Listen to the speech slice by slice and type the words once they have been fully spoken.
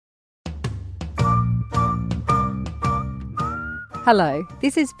Hello,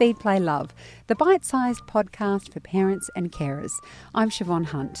 this is Feed, Play, Love, the bite-sized podcast for parents and carers. I'm Siobhan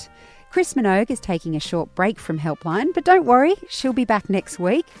Hunt. Chris Minogue is taking a short break from Helpline, but don't worry, she'll be back next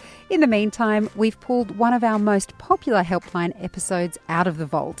week. In the meantime, we've pulled one of our most popular Helpline episodes out of the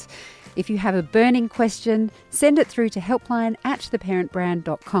vault. If you have a burning question, send it through to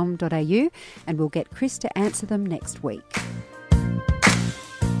helpline@theparentbrand.com.au and we'll get Chris to answer them next week.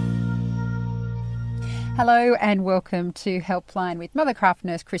 Hello and welcome to Helpline with Mothercraft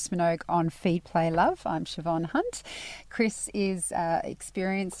nurse Chris Minogue on Feed, Play, Love. I'm Siobhan Hunt. Chris is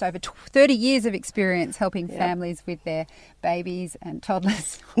experienced over 30 years of experience helping families with their babies and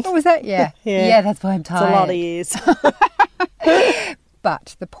toddlers. What was that? Yeah, that's why I'm tired. It's a lot of years.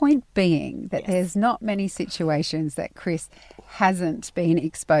 But the point being that there's not many situations that Chris hasn't been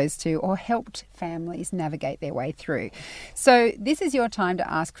exposed to or helped families navigate their way through. So this is your time to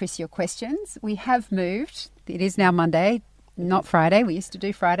ask Chris your questions. We have moved. It is now Monday, not Friday. We used to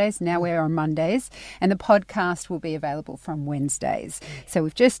do Fridays. Now we're on Mondays. And the podcast will be available from Wednesdays. So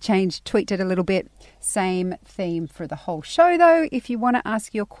we've just tweaked it a little bit. Same theme for the whole show, though. If you want to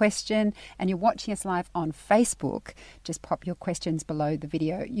ask your question and you're watching us live on Facebook, just pop your questions below the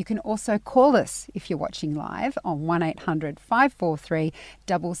video. You can also call us if you're watching live on 1800 543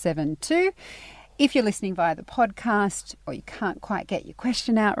 772. If you're listening via the podcast or you can't quite get your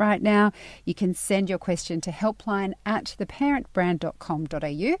question out right now, you can send your question to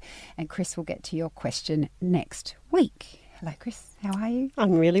helpline@theparentbrand.com.au and Chris will get to your question next week. Hello, Chris. How are you?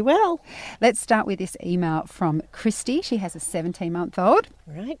 I'm really well. Let's start with this email from Christy. She has a 17-month-old.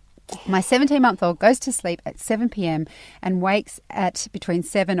 Right. My 17-month-old goes to sleep at 7 p.m. and wakes at between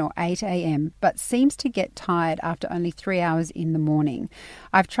 7 or 8 a.m. but seems to get tired after only 3 hours in the morning.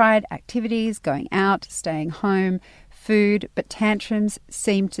 I've tried activities, going out, staying home, food, but tantrums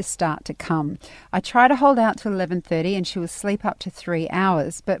seem to start to come. I try to hold out till 11:30 and she will sleep up to 3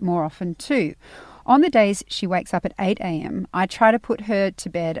 hours, but more often 2. On the days she wakes up at 8 a.m., I try to put her to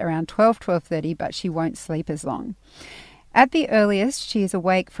bed around 12:30, but she won't sleep as long. At the earliest, she is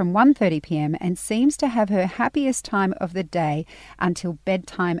awake from 1:30 p.m. and seems to have her happiest time of the day until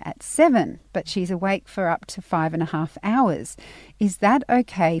bedtime at 7, but she's awake for up to 5.5 hours. Is that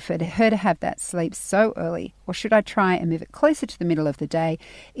okay for her to have that sleep so early, or should I try and move it closer to the middle of the day,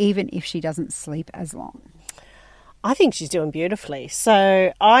 even if she doesn't sleep as long? I think she's doing beautifully.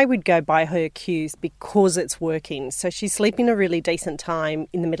 So I would go by her cues because it's working. So she's sleeping a really decent time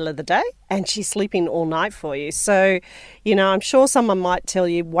in the middle of the day and she's sleeping all night for you. So, I'm sure someone might tell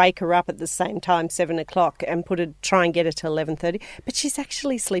you wake her up at the same time, 7 o'clock, and try and get her to 11:30. But she's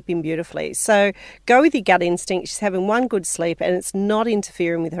actually sleeping beautifully. So go with your gut instinct. She's having one good sleep and it's not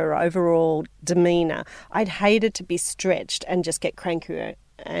interfering with her overall demeanour. I'd hate her to be stretched and just get crankier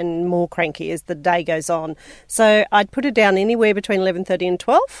and more cranky as the day goes on. So I'd put her down anywhere between 11:30 and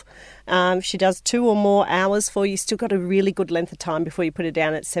 12. If she does 2 or more hours for you, still got a really good length of time before you put her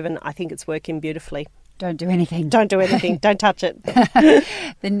down at 7. I think it's working beautifully. Don't do anything. Don't do anything. Don't touch it.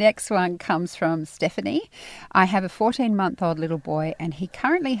 The next one comes from Stephanie. I have a 14-month-old little boy and he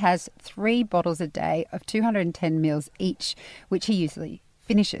currently has 3 bottles a day of 210 mils each, which he usually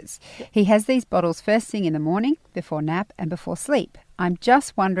finishes. He has these bottles first thing in the morning, before nap and before sleep. I'm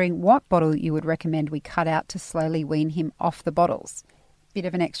just wondering what bottle you would recommend we cut out to slowly wean him off the bottles. Bit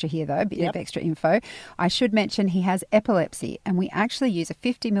of an extra here though, bit of extra info. I should mention he has epilepsy and we actually use a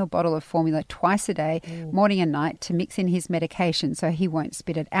 50ml bottle of formula twice a day, morning and night, to mix in his medication so he won't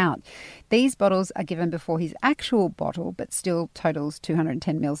spit it out. These bottles are given before his actual bottle but still totals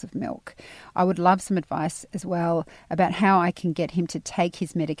 210 mils of milk. I would love some advice as well about how I can get him to take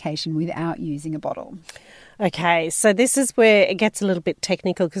his medication without using a bottle. Okay, so this is where it gets a little bit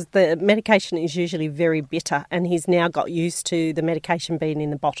technical because the medication is usually very bitter and he's now got used to the medication being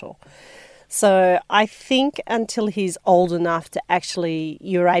in the bottle. So I think until he's old enough to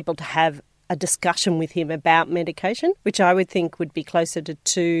you're able to have a discussion with him about medication, which I would think would be closer to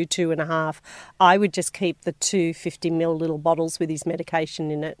 2.5. I would just keep the 2 50ml little bottles with his medication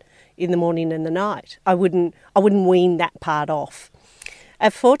in it in the morning and the night. I wouldn't wean that part off.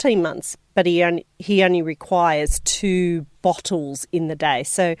 At 14 months, but he only requires 2 bottles in the day.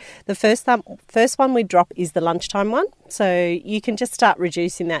 So the first one we drop is the lunchtime one. So you can just start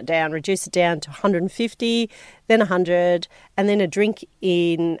reducing that down. Reduce it down to 150, then 100, and then a drink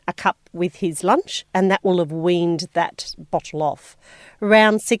in a cup with his lunch, and that will have weaned that bottle off.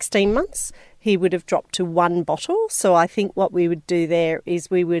 Around 16 months, he would have dropped to 1 bottle. So I think what we would do there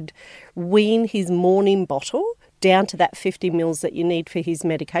is we would wean his morning bottle down to that 50 mils that you need for his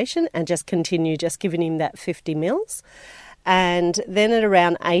medication and just continue just giving him that 50 mils. And then at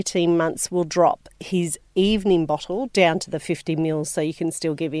around 18 months, we'll drop his evening bottle down to the 50 mils so you can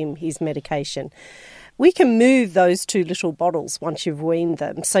still give him his medication. We can move those 2 little bottles once you've weaned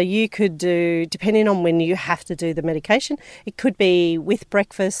them. So you could do, depending on when you have to do the medication, it could be with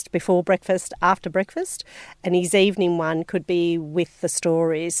breakfast, before breakfast, after breakfast, and his evening one could be with the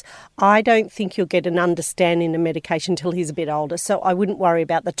stories. I don't think you'll get an understanding of medication till he's a bit older, so I wouldn't worry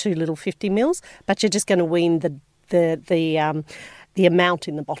about the 2 little 50 mils, but you're just going to wean the amount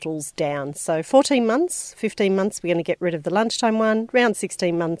in the bottles down. So 14 months, 15 months, we're going to get rid of the lunchtime one, around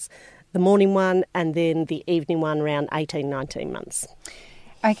 16 months, the morning one, and then the evening one around 18, 19 months.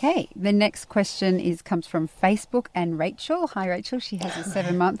 Okay, the next question comes from Facebook and Rachel. Hi, Rachel. She has a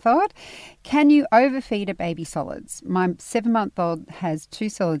 7-month-old. Can you overfeed a baby solids? My 7-month-old has 2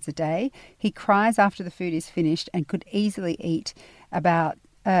 solids a day. He cries after the food is finished and could easily eat about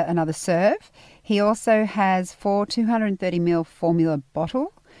another serve. He also has 4 230ml formula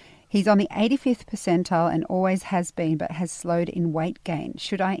bottle. He's on the 85th percentile and always has been, but has slowed in weight gain.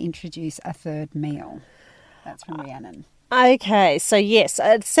 Should I introduce a 3rd meal? That's from Rhiannon. Okay, so yes,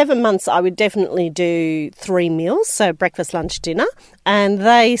 at 7 months I would definitely do 3 meals, so breakfast, lunch, dinner, and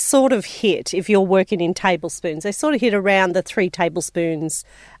they sort of hit, if you're working in tablespoons, they sort of hit around the 3 tablespoons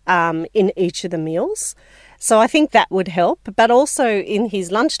in each of the meals. So I think that would help. But also in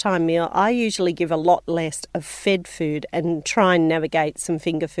his lunchtime meal, I usually give a lot less of fed food and try and navigate some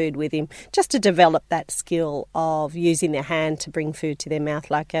finger food with him just to develop that skill of using their hand to bring food to their mouth,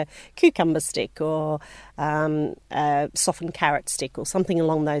 like a cucumber stick or a softened carrot stick or something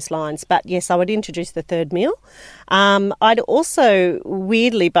along those lines. But yes, I would introduce the 3rd meal. I'd also,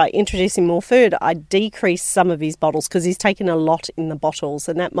 weirdly, by introducing more food, I'd decrease some of his bottles because he's taken a lot in the bottles,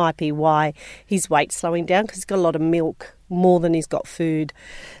 and that might be why his weight's slowing down, because he's got a lot of milk, more than he's got food.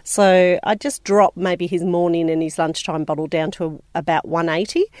 So I just drop maybe his morning and his lunchtime bottle down to about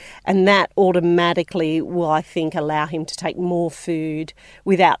 180, and that automatically will, I think, allow him to take more food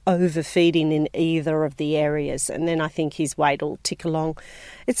without overfeeding in either of the areas, and then I think his weight will tick along.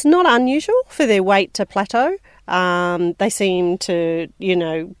 It's not unusual for their weight to plateau. They seem to,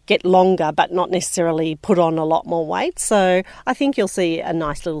 get longer but not necessarily put on a lot more weight. So I think you'll see a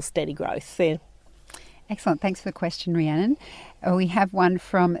nice little steady growth there. Excellent. Thanks for the question, Rhiannon. We have one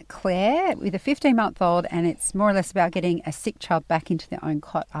from Claire with a 15-month-old, and it's more or less about getting a sick child back into their own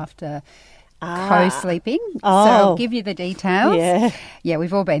cot after co-sleeping. So I'll give you the details. Yeah,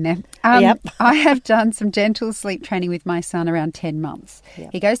 we've all been there. Yep. I have done some gentle sleep training with my son around 10 months.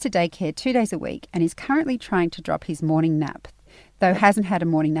 Yep. He goes to daycare 2 days a week and is currently trying to drop his morning nap, though hasn't had a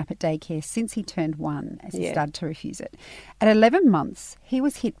morning nap at daycare since he turned 1, as he started to refuse it. At 11 months, he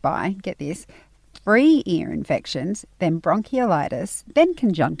was hit by, get this, 3 ear infections, then bronchiolitis, then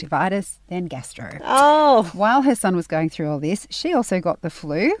conjunctivitis, then gastro. Oh. While her son was going through all this, she also got the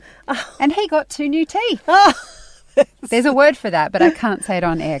flu, and he got 2 new teeth. Oh. There's a word for that, but I can't say it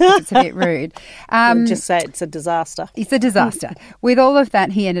on air because it's a bit rude. We'll just say it's a disaster. It's a disaster. With all of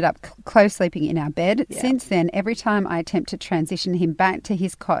that, he ended up close sleeping in our bed. Yeah. Since then, every time I attempt to transition him back to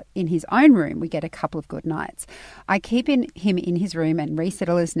his cot in his own room, we get a couple of good nights. I keep him in his room and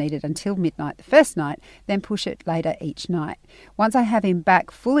resettle as needed until midnight the first night, then push it later each night. Once I have him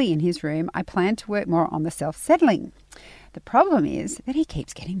back fully in his room, I plan to work more on the self-settling. The problem is that he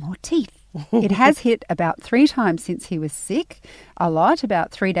keeps getting more teeth. It has hit about 3 times since he was sick. A lot,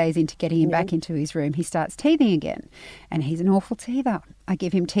 about 3 days into getting him back into his room, he starts teething again. And he's an awful teether. I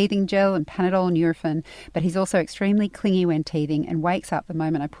give him teething gel and Panadol and Nurofen, but he's also extremely clingy when teething and wakes up the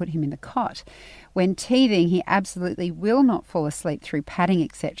moment I put him in the cot. When teething, he absolutely will not fall asleep through padding,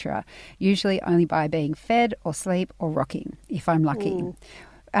 etc., usually only by being fed or sleep or rocking, if I'm lucky.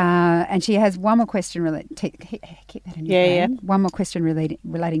 And she has one more question keep that in your brain. One more question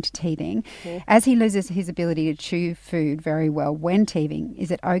relating to teething. Yeah. As he loses his ability to chew food very well when teething, is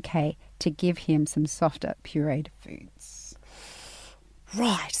it okay to give him some softer pureed foods?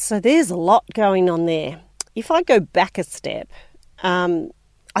 Right, so there's a lot going on there. If I go back a step, I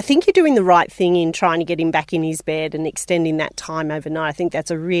think you're doing the right thing in trying to get him back in his bed and extending that time overnight. I think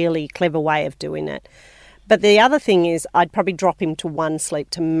that's a really clever way of doing it. But the other thing is I'd probably drop him to 1 sleep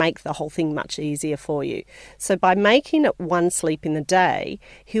to make the whole thing much easier for you. So by making it 1 sleep in the day,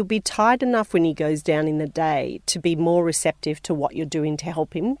 he'll be tired enough when he goes down in the day to be more receptive to what you're doing to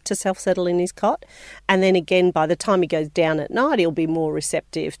help him to self-settle in his cot. And then again, by the time he goes down at night, he'll be more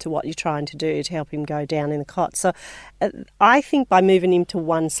receptive to what you're trying to do to help him go down in the cot. So I think by moving him to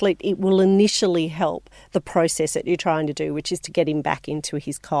 1 sleep, it will initially help the process that you're trying to do, which is to get him back into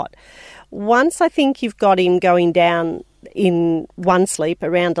his cot. Once I think you've got him going down in one sleep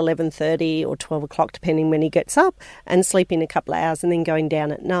around 11:30 or 12 o'clock, depending when he gets up, and sleeping a couple of hours and then going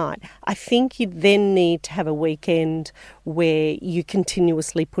down at night. I think you then need to have a weekend where you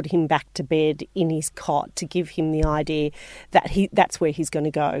continuously put him back to bed in his cot to give him the idea that that's where he's going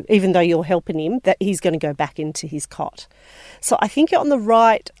to go, even though you're helping him, that he's going to go back into his cot. So I think you're on the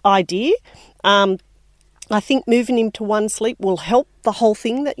right idea. I think moving him to one sleep will help the whole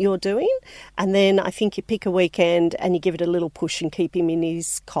thing that you're doing. And then I think you pick a weekend and you give it a little push and keep him in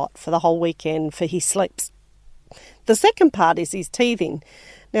his cot for the whole weekend for his sleeps. The second part is his teething.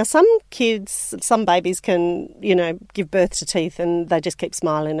 Now, some babies can, give birth to teeth and they just keep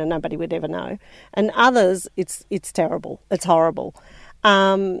smiling and nobody would ever know. And others, it's terrible. It's horrible.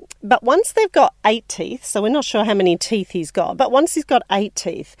 But once they've got 8 teeth, so we're not sure how many teeth he's got, but once he's got 8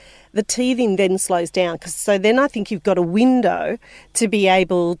 teeth, the teething then slows down. So then I think you've got a window to be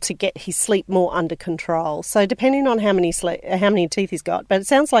able to get his sleep more under control. So depending on how many teeth he's got, but it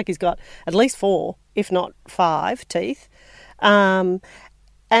sounds like he's got at least 4, if not 5 teeth.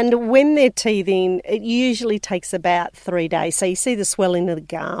 And when they're teething, it usually takes about 3 days. So you see the swelling of the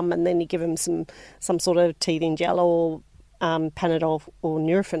gum, and then you give them some sort of teething gel or Panadol or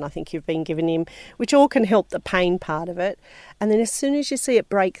Nurofen, I think you've been giving him, which all can help the pain part of it. And then as soon as you see it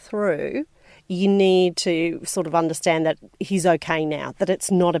break through, you need to sort of understand that he's okay now, that it's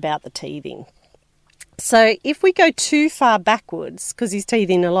not about the teething. So if we go too far backwards, because he's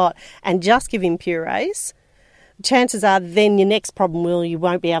teething a lot, and just give him purees, chances are then your next problem you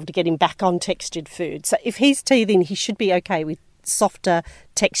won't be able to get him back on textured food. So if he's teething, he should be okay with softer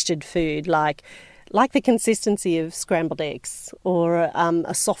textured food like the consistency of scrambled eggs or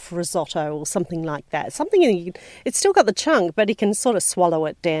a soft risotto or something like that. Something it's still got the chunk, but he can sort of swallow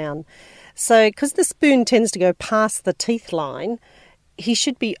it down. So because the spoon tends to go past the teeth line, he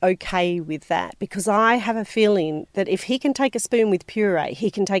should be okay with that, because I have a feeling that if he can take a spoon with puree, he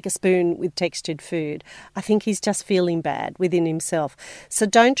can take a spoon with textured food. I think he's just feeling bad within himself. So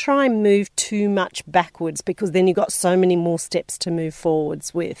don't try and move too much backwards, because then you've got so many more steps to move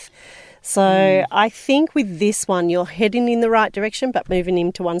forwards with. So I think with this one, you're heading in the right direction, but moving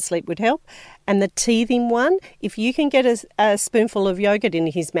him to one sleep would help. And the teething one, if you can get a spoonful of yogurt in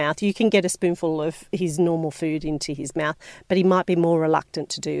his mouth, you can get a spoonful of his normal food into his mouth, but he might be more reluctant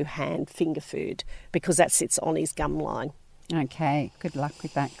to do finger food because that sits on his gum line. Okay, good luck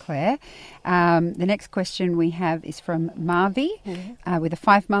with that, Claire. The next question we have is from Marvi with a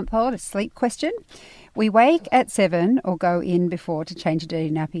 5-month-old, a sleep question. We wake at 7 or go in before to change a dirty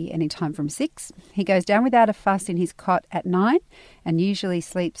nappy anytime from 6. He goes down without a fuss in his cot at 9 and usually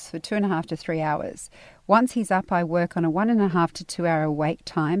sleeps for 2.5 to 3 hours. Once he's up, I work on a 1.5 to 2 hour wake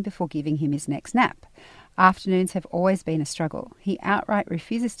time before giving him his next nap. Afternoons have always been a struggle. He outright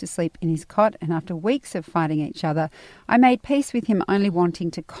refuses to sleep in his cot, and after weeks of fighting each other, I made peace with him only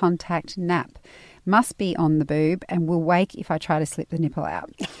wanting to contact nap. Must be on the boob and will wake if I try to slip the nipple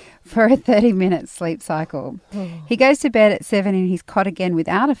out for a 30-minute sleep cycle. He goes to bed at 7 in his cot again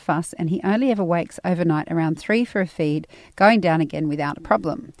without a fuss, and he only ever wakes overnight around 3 for a feed, going down again without a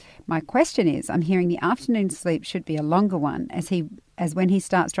problem. My question is, I'm hearing the afternoon sleep should be a longer one, as when he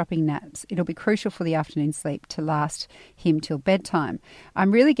starts dropping naps, it'll be crucial for the afternoon sleep to last him till bedtime.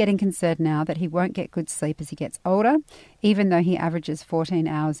 I'm really getting concerned now that he won't get good sleep as he gets older, even though he averages 14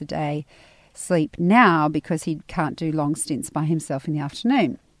 hours a day sleep now because he can't do long stints by himself in the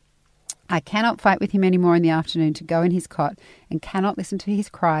afternoon. I cannot fight with him anymore in the afternoon to go in his cot and cannot listen to his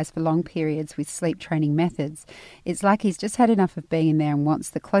cries for long periods with sleep training methods. It's like he's just had enough of being in there and wants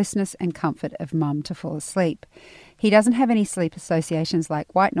the closeness and comfort of mum to fall asleep. He doesn't have any sleep associations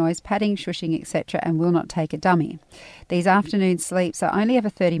like white noise, padding, shushing, etc. and will not take a dummy. These afternoon sleeps are only ever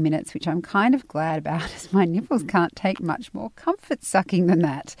 30 minutes, which I'm kind of glad about as my nipples can't take much more comfort sucking than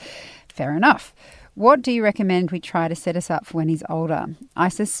that. Fair enough. What do you recommend we try to set us up for when he's older? I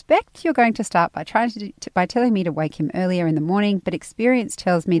suspect you're going to start by by telling me to wake him earlier in the morning, but experience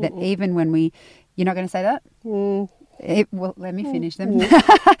tells me that even when You're not going to say that? Well, let me finish them.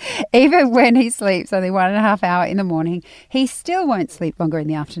 Even when he sleeps only 1.5 hours in the morning, he still won't sleep longer in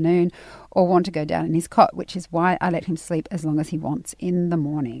the afternoon or want to go down in his cot, which is why I let him sleep as long as he wants in the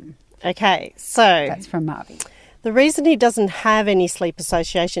morning. Okay, so that's from Marvy. The reason he doesn't have any sleep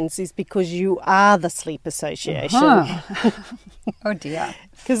associations is because you are the sleep association. Oh, dear.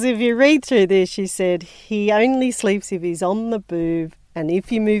 Because if you read through this, she said he only sleeps if he's on the boob, and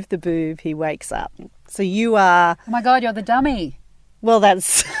if you move the boob, he wakes up. So you are... Oh, my God, you're the dummy. Well,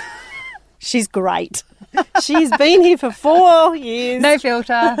 that's... She's great. She's been here for 4 years. No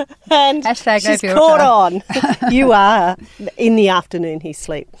filter. And hashtag no filter. She's caught on. You are in the afternoon, his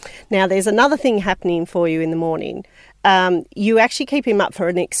sleep. Now, there's another thing happening for you in the morning, you actually keep him up for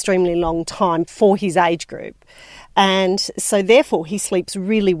an extremely long time for his age group. And so therefore he sleeps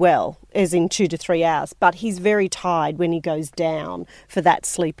really well, as in 2 to 3 hours, but he's very tired when he goes down for that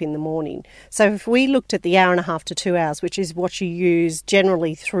sleep in the morning. So if we looked at the hour and a half to 2 hours, which is what you use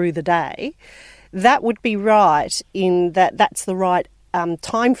generally through the day, that would be right in that that's the right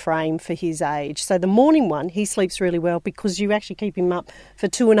time frame for his age. So the morning one, he sleeps really well because you actually keep him up for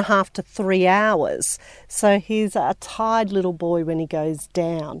 2.5 to 3 hours. So he's a tired little boy when he goes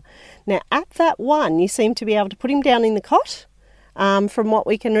down. Now at that one, you seem to be able to put him down in the cot, from what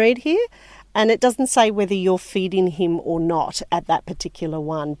we can read here. And it doesn't say whether you're feeding him or not at that particular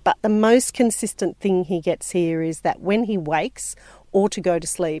one. But the most consistent thing he gets here is that when he wakes or to go to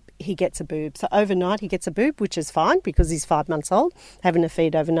sleep, he gets a boob. So overnight he gets a boob, which is fine because he's 5 months old. Having a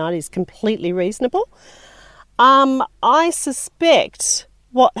feed overnight is completely reasonable. I suspect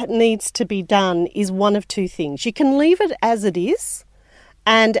what needs to be done is one of two things. You can leave it as it is,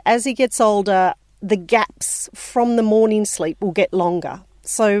 and as he gets older, the gaps from the morning sleep will get longer.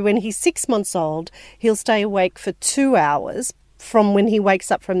 So when he's 6 months old, he'll stay awake for 2 hours from when he wakes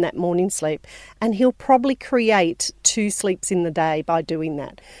up from that morning sleep, and he'll probably create 2 sleeps in the day by doing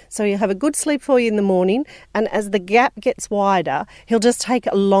that. So he'll have a good sleep for you in the morning, and as the gap gets wider, he'll just take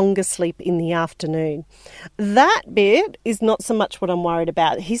a longer sleep in the afternoon. That bit is not so much what I'm worried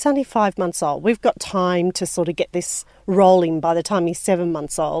about. He's only 5 months old. We've got time to sort of get this rolling by the time he's 7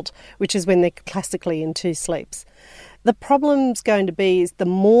 months old, which is when they're classically in 2 sleeps. The problem's going to be is the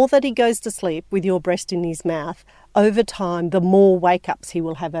more that he goes to sleep with your breast in his mouth, over time, the more wake-ups he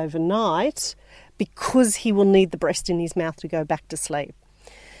will have overnight because he will need the breast in his mouth to go back to sleep.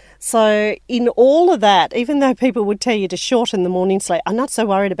 So in all of that, even though people would tell you to shorten the morning sleep, I'm not so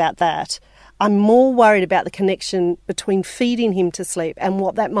worried about that. I'm more worried about the connection between feeding him to sleep and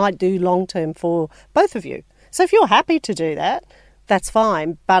what that might do long-term for both of you. So if you're happy to do that, that's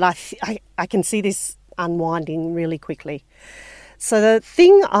fine, but I can see this unwinding really quickly. So the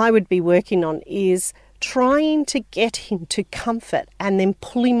thing I would be working on is trying to get him to comfort and then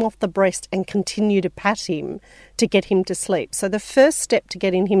pull him off the breast and continue to pat him to get him to sleep. So the first step to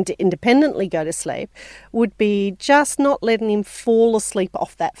getting him to independently go to sleep would be just not letting him fall asleep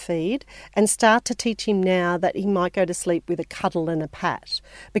off that feed and start to teach him now that he might go to sleep with a cuddle and a pat.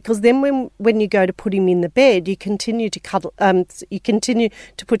 Because then when you go to put him in the bed, you continue to cuddle, you continue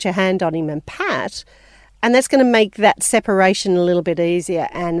to put your hand on him and pat. And that's going to make that separation a little bit easier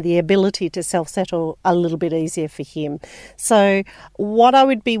and the ability to self-settle a little bit easier for him. So what I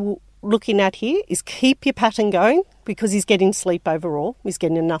would be looking at here is keep your pattern going because he's getting sleep overall. He's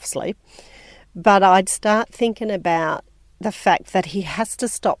getting enough sleep. But I'd start thinking about the fact that he has to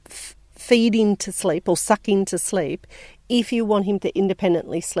stop feeding to sleep or sucking to sleep if you want him to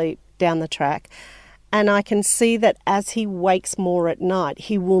independently sleep down the track. And I can see that as he wakes more at night,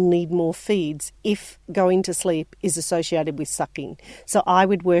 he will need more feeds if going to sleep is associated with sucking. So I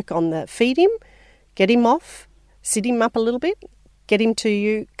would work on the feed him, get him off, sit him up a little bit, get him to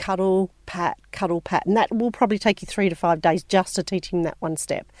you, cuddle, pat. And that will probably take you 3 to 5 days just to teach him that one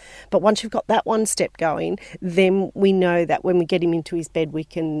step. But once you've got that one step going, then we know that when we get him into his bed, we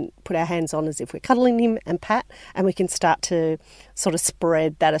can put our hands on as if we're cuddling him and pat, and we can start to sort of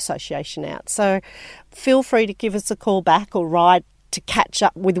spread that association out. So feel free to give us a call back or write to catch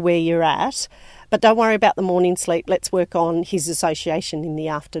up with where you're at. But don't worry about the morning sleep. Let's work on his association in the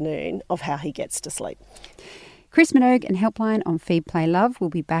afternoon of how he gets to sleep. Chris Minogue and Helpline on Feed, Play, Love will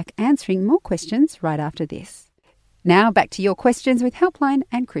be back answering more questions right after this. Now back to your questions with Helpline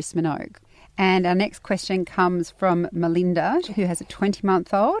and Chris Minogue. And our next question comes from Melinda, who has a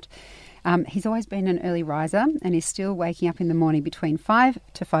 20-month-old. He's always been an early riser and is still waking up in the morning between 5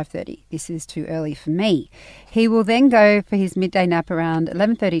 to 5:30. This is too early for me. He will then go for his midday nap around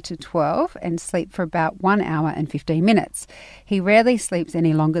 11:30 to 12 and sleep for about 1 hour and 15 minutes. He rarely sleeps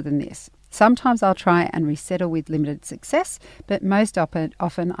any longer than this. Sometimes I'll try and resettle with limited success, but most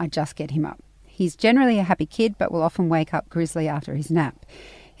often I just get him up. He's generally a happy kid, but will often wake up grizzly after his nap.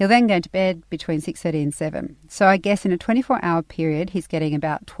 He'll then go to bed between 6:30 and 7. So I guess in a 24-hour period, he's getting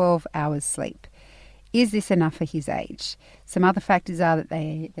about 12 hours sleep. Is this enough for his age? Some other factors are that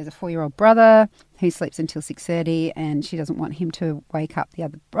there's a 4-year-old brother who sleeps until 6:30 and she doesn't want him to wake up the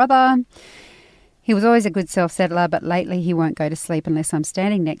other brother. He was always a good self-settler, but lately he won't go to sleep unless I'm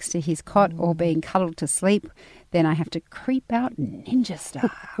standing next to his cot or being cuddled to sleep. Then I have to creep out ninja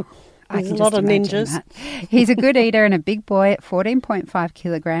style. There's a lot of ninjas. That. He's a good eater and a big boy at 14.5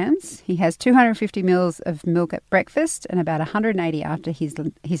 kilograms. He has 250 mils of milk at breakfast and about 180 after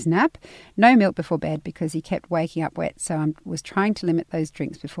his nap. No milk before bed because he kept waking up wet, so I was trying to limit those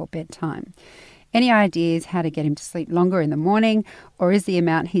drinks before bedtime. Any ideas how to get him to sleep longer in the morning, or is the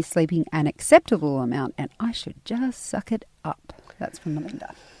amount he's sleeping an acceptable amount and I should just suck it up? That's from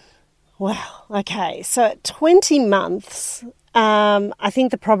Melinda. Wow. Okay. So at 20 months, I think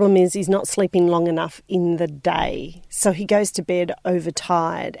the problem is he's not sleeping long enough in the day. So he goes to bed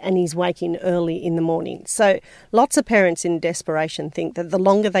overtired and he's waking early in the morning. So lots of parents in desperation think that the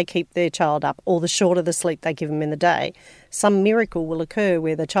longer they keep their child up or the shorter the sleep they give them in the day, some miracle will occur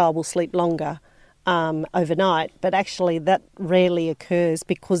where the child will sleep longer overnight, but actually that rarely occurs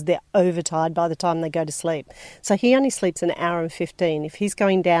because they're overtired by the time they go to sleep. So he only sleeps an hour and 15. If he's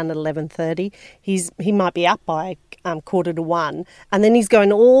going down at 11:30, he might be up by 1:45, and then he's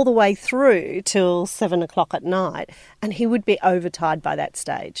going all the way through till 7 o'clock at night, and he would be overtired by that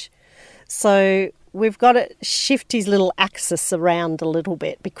stage. So we've got to shift his little axis around a little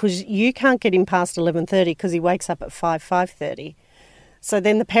bit, because you can't get him past 11:30 because he wakes up at 5:30. So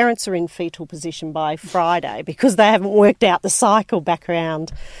then the parents are in fetal position by Friday because they haven't worked out the cycle back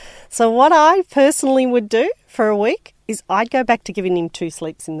around. So what I personally would do for a week is I'd go back to giving him 2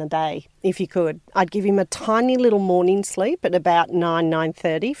 sleeps in the day, if you could. I'd give him a tiny little morning sleep at about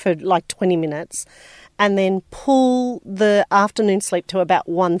 9:30 for like 20 minutes, and then pull the afternoon sleep to about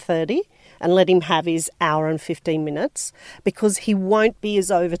 1:30 and let him have his hour and 15 minutes, because he won't be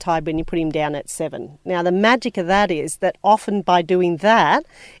as overtired when you put him down at 7. Now, the magic of that is that often by doing that,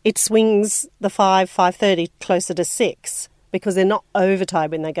 it swings the 5:30 closer to 6, because they're not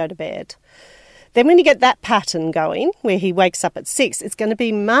overtired when they go to bed. Then when you get that pattern going, where he wakes up at 6, it's going to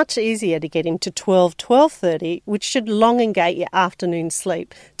be much easier to get him to 12:30, which should elongate your afternoon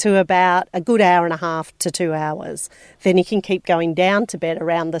sleep to about a good hour and a half to 2 hours. Then he can keep going down to bed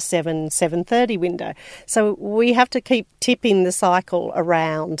around the 7:30 window. So we have to keep tipping the cycle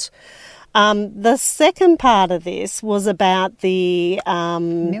around. The second part of this was about the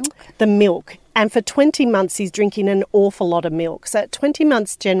milk. And for 20 months, he's drinking an awful lot of milk. So at 20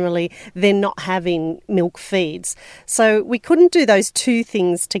 months, generally, they're not having milk feeds. So we couldn't do those two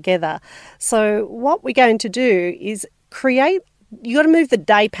things together. So what we're going to do is you got to move the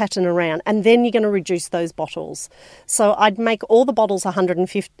day pattern around, and then you're going to reduce those bottles. So I'd make all the bottles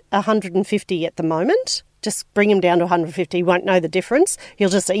 150 at the moment. Just bring him down to 150. He won't know the difference. He'll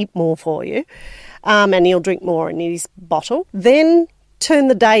just eat more for you, and he'll drink more in his bottle. Then turn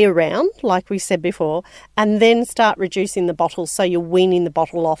the day around, like we said before, and then start reducing the bottles, so you're weaning the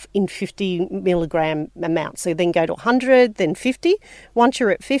bottle off in 50 milligram amounts. So then go to 100, then 50. Once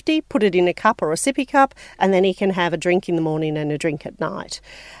you're at 50, put it in a cup or a sippy cup, and then he can have a drink in the morning and a drink at night.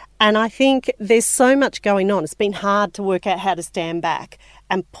 And I think there's so much going on. It's been hard to work out how to stand back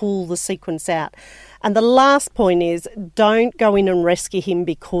and pull the sequence out. And the last point is, don't go in and rescue him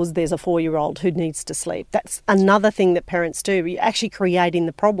because there's a 4-year-old who needs to sleep. That's another thing that parents do. You're actually creating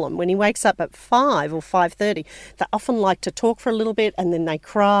the problem. When he wakes up at 5 or 5:30, they often like to talk for a little bit and then they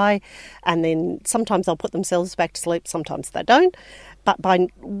cry, and then sometimes they'll put themselves back to sleep, sometimes they don't. But by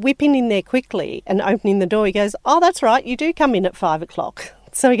whipping in there quickly and opening the door, he goes, "Oh, that's right, you do come in at 5 o'clock.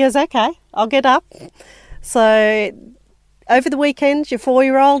 So he goes, "Okay, I'll get up." So over the weekend, your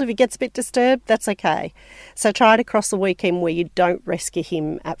 4-year-old, if he gets a bit disturbed, that's okay. So try to cross the weekend where you don't rescue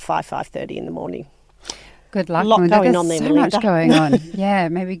him at 5:30 in the morning. Good luck, A lot Melinda. going There's on there, so Melinda. much going on. Yeah,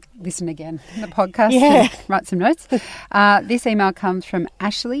 maybe listen again in the podcast Yeah. and write some notes. This email comes from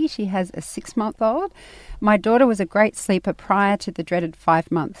Ashley. She has a 6-month-old. My daughter was a great sleeper prior to the dreaded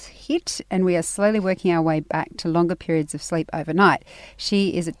 5 months hit, and we are slowly working our way back to longer periods of sleep overnight. She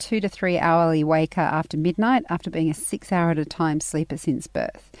is a 2 to 3 hourly waker after midnight, after being a 6 hour at a time sleeper since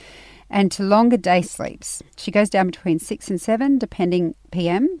birth, and to longer day sleeps. She goes down between 6 and 7 depending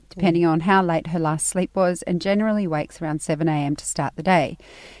on how late her last sleep was, and generally wakes around 7 a.m. to start the day.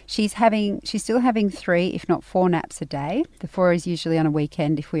 She's still having 3, if not 4 naps a day. The 4 is usually on a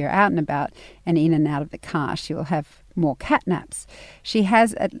weekend if we are out and about and in and out of the car. She will have more cat naps. She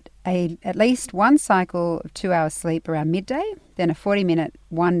has at least one cycle of 2 hours sleep around midday, then a 40-minute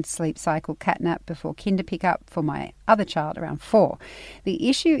one sleep cycle cat nap before kinder pickup for my other child around 4. The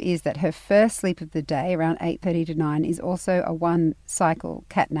issue is that her first sleep of the day around 8:30 to 9 is also a one cycle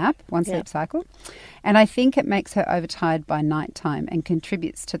cat nap, one sleep cycle, and I think it makes her overtired by night time and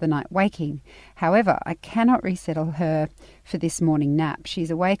contributes to the night waking. However, I cannot resettle her for this morning nap.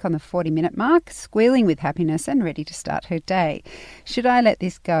 She's awake on the 40-minute mark, squealing with happiness and ready to start her day. Should I let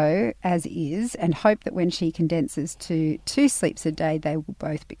this go as is and hope that when she condenses to 2 sleeps a day, they will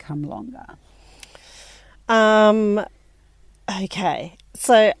both become longer? Okay.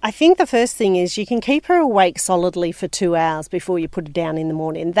 So I think the first thing is you can keep her awake solidly for 2 hours before you put her down in the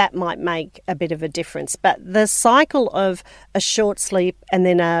morning. That might make a bit of a difference. But the cycle of a short sleep and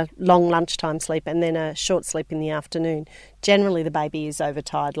then a long lunchtime sleep and then a short sleep in the afternoon, generally the baby is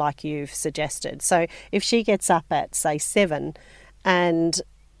overtired like you've suggested. So if she gets up at, say, 7 and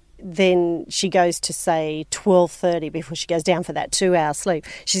then she goes to, say, 12:30 before she goes down for that 2-hour sleep,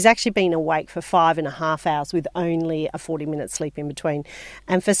 she's actually been awake for 5.5 hours with only a 40-minute sleep in between.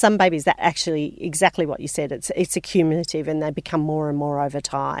 And for some babies, that actually, exactly what you said, it's accumulative and they become more and more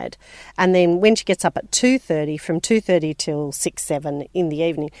overtired. And then when she gets up at 2:30, from 2:30 till 6, 7 in the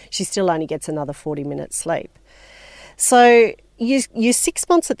evening, she still only gets another 40-minute sleep. So you're 6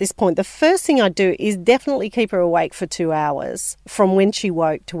 months at this point. The first thing I do is definitely keep her awake for 2 hours from when she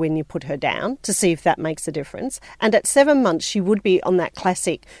woke to when you put her down to see if that makes a difference. And at 7 months, she would be on that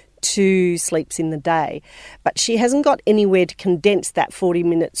classic 2 sleeps in the day. But she hasn't got anywhere to condense that 40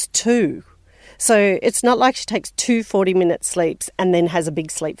 minutes to. So it's not like she takes 2 40-minute sleeps and then has a big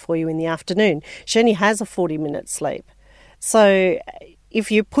sleep for you in the afternoon. She only has a 40-minute sleep. So if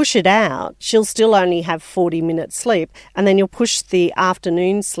you push it out, she'll still only have 40 minutes sleep, and then you'll push the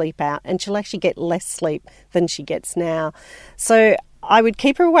afternoon sleep out and she'll actually get less sleep than she gets now. So I would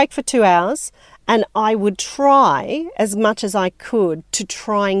keep her awake for 2 hours, and I would try as much as I could to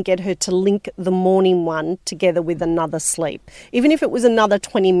try and get her to link the morning one together with another sleep, even if it was another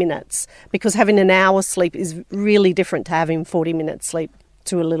 20 minutes, because having an hour sleep is really different to having 40 minutes sleep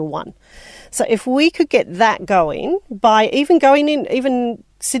to a little one. So if we could get that going by even going in, even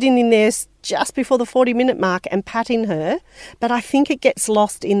sitting in there just before the 40-minute mark and patting her, but I think it gets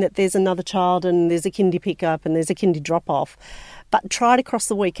lost in that there's another child and there's a kindy pickup and there's a kindy drop-off. But try to cross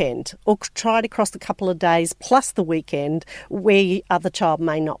the weekend, or try to cross a couple of days plus the weekend where your other child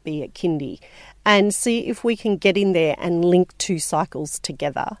may not be at kindy, and see if we can get in there and link 2 cycles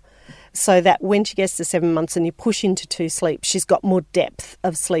together, so that when she gets to 7 months and you push into 2 sleeps, she's got more depth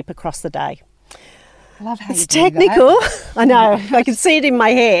of sleep across the day. I love how it's you do technical. that. I know. I can see it in my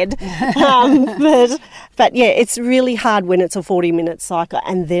head. But yeah, it's really hard when it's a 40-minute cycle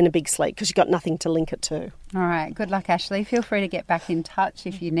and then a big sleep because you've got nothing to link it to. All right. Good luck, Ashley. Feel free to get back in touch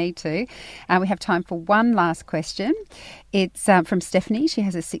if you need to. We have time for one last question. It's from Stephanie. She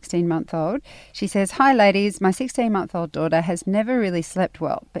has a 16-month-old. She says, "Hi, ladies. My 16-month-old daughter has never really slept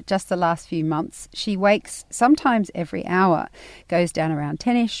well, but just the last few months, she wakes sometimes every hour, goes down around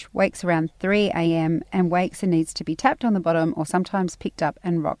 10ish, wakes around 3 a.m. and wakes and needs to be tapped on the bottom or sometimes picked up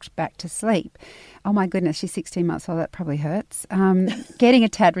and rocked back to sleep. Oh, my goodness, she's 16 months old. That probably hurts. Getting a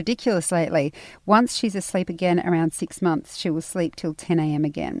tad ridiculous lately. Once she's asleep again around 6 months, she will sleep till 10 a.m.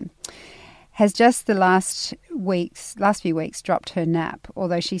 again. Has just the last few weeks dropped her nap,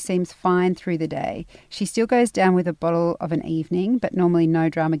 although she seems fine through the day. She still goes down with a bottle of an evening, but normally no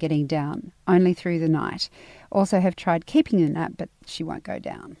drama getting down, only through the night. Also have tried keeping the nap, but she won't go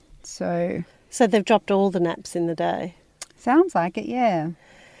down." So they've dropped all the naps in the day? Sounds like it, yeah.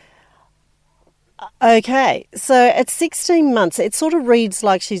 Okay, so at 16 months, it sort of reads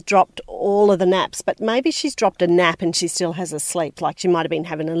like she's dropped all of the naps, but maybe she's dropped a nap and she still has a sleep, like she might have been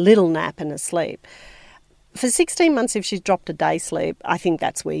having a little nap and a sleep. For 16 months, if she's dropped a day sleep, I think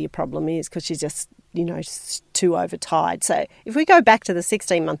that's where your problem is, because she's just, she's too overtired. So if we go back to the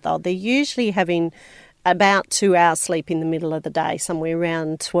 16-month-old, they're usually having about 2 hours sleep in the middle of the day, somewhere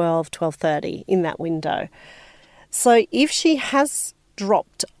around 12:30 in that window. So if she has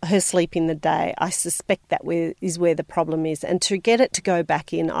dropped her sleep in the day, I suspect that is where the problem is. And to get it to go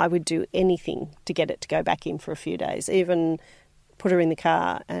back in, I would do anything to get it to go back in for a few days, even put her in the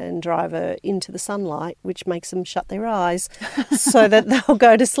car and drive her into the sunlight, which makes them shut their eyes so that they'll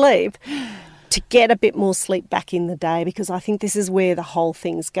go to sleep, to get a bit more sleep back in the day, because I think this is where the whole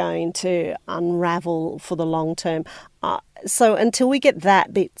thing's going to unravel for the long term. So until we get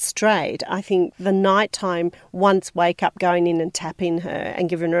that bit straight, I think the nighttime, once wake up, going in and tapping her and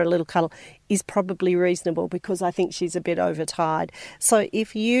giving her a little cuddle is probably reasonable, because I think she's a bit overtired. So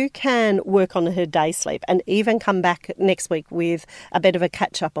if you can work on her day sleep and even come back next week with a bit of a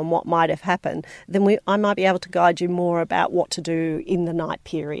catch up on what might have happened, then I might be able to guide you more about what to do in the night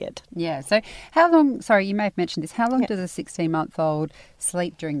period. Yeah. So how long, sorry, you may have mentioned this, how long does a 16-month-old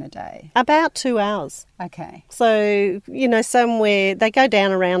sleep during the day? About 2 hours. Okay. So, somewhere they go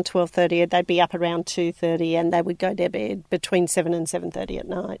down around 12:30, they'd be up around 2:30, and they would go to bed between 7 and 7:30 at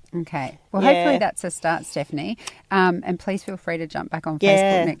night. Okay. Well, hopefully that's a start, Stephanie. And please feel free to jump back on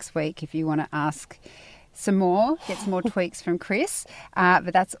Facebook next week if you want to ask some more tweaks from Chris.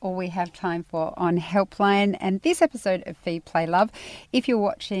 But that's all we have time for on Helpline and this episode of Feed, Play, Love. If you're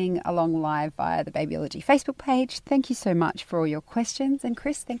watching along live via the Babyology Facebook page, thank you so much for all your questions. And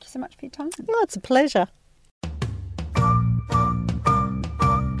Chris, thank you so much for your time. Oh, it's a pleasure.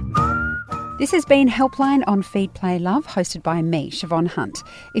 This has been Helpline on Feed, Play, Love, hosted by me, Siobhan Hunt.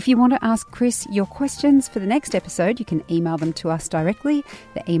 If you want to ask Chris your questions for the next episode, you can email them to us directly.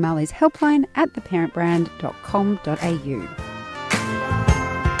 The email is helpline@theparentbrand.com.au.